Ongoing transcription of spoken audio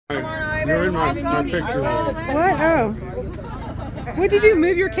You're in my picture. What? Oh. What did you do?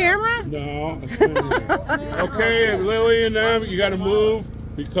 Move your camera? No. Okay, Lily and them, you got to move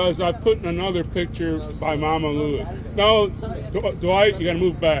because I put in another picture by Mama Lewis. No, Dwight, you got to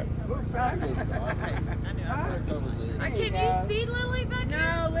move back. Can you see Lily back here?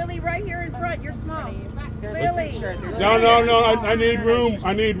 No, Lily, right here in front. You're small. Lily. No. I need room.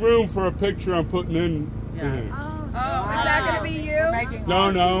 I need room for a picture I'm putting in. Oh, is that going to be you?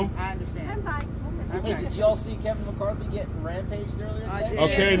 No. I understand. I'm fine. Hey, did y'all see Kevin McCarthy getting rampaged earlier today?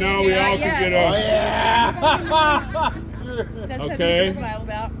 Okay, now we all can get up. Oh, yeah! That's Okay. something to smile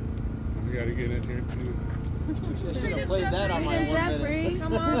about. We got to get in here, too. I should have played that on my one minute.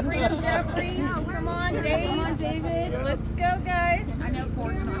 Come on, Freedom Jeffrey. Come on, Dave. Come on, David. Let's go, guys. I know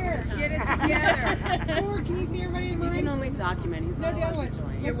Ford's not here. Get it together. Ford, can you see everybody in You mine? can only document. He's not allowed to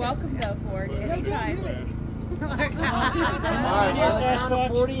join. You're welcome, though, Ford. Anytime. All right, on the count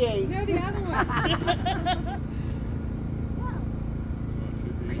of 48. No, the other one.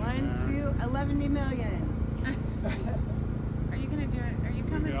 1, 2, 11 million. Are you going to do it? Are you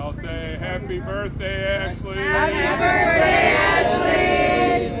coming? We all say happy birthday, Ashley. Happy birthday,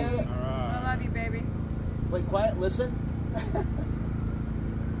 Ashley. All right. I love you, baby. Wait, quiet, listen.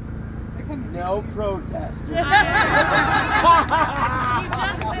 No protesters. You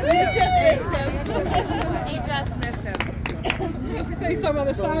just missed him. Some of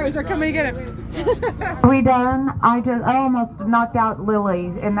the sirens are coming to get him. Are we done? I almost knocked out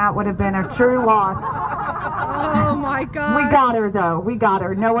Lily, and that would have been a true loss. Oh my God. We got her though. We got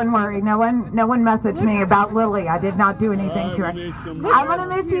her. No one worry. No one messaged me about Lily. I did not do anything to her. I'm gonna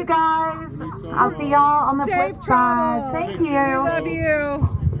miss you guys. I'll see y'all on the Safe flip travels. side. Thank We you. love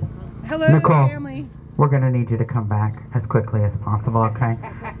you. Hello, Nicole. family. We're gonna need you to come back as quickly as possible, okay?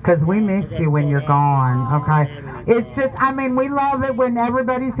 Because we miss you when you're gone, okay? It's just, I mean, we love it when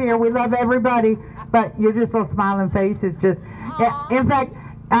everybody's here. We love everybody, but you're just a smiling face. It's just, in fact,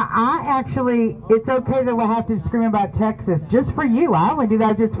 I actually, it's okay that we'll have to scream about Texas just for you. I only do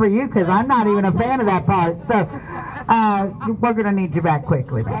that just for you because I'm not even a fan of that part. So we're gonna need you back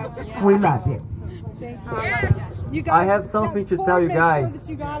quickly, babe. We love you. Yes. I have something to tell you guys. Sure that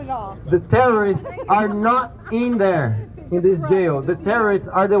you got it all. The terrorists are not in there, in this jail. The terrorists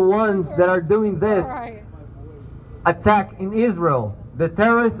are the ones that are doing this attack in Israel. The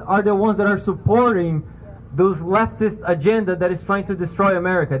terrorists are the ones that are supporting those leftist agenda that is trying to destroy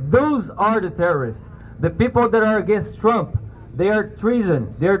America. Those are the terrorists. The people that are against Trump, they are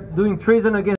treason. They're doing treason against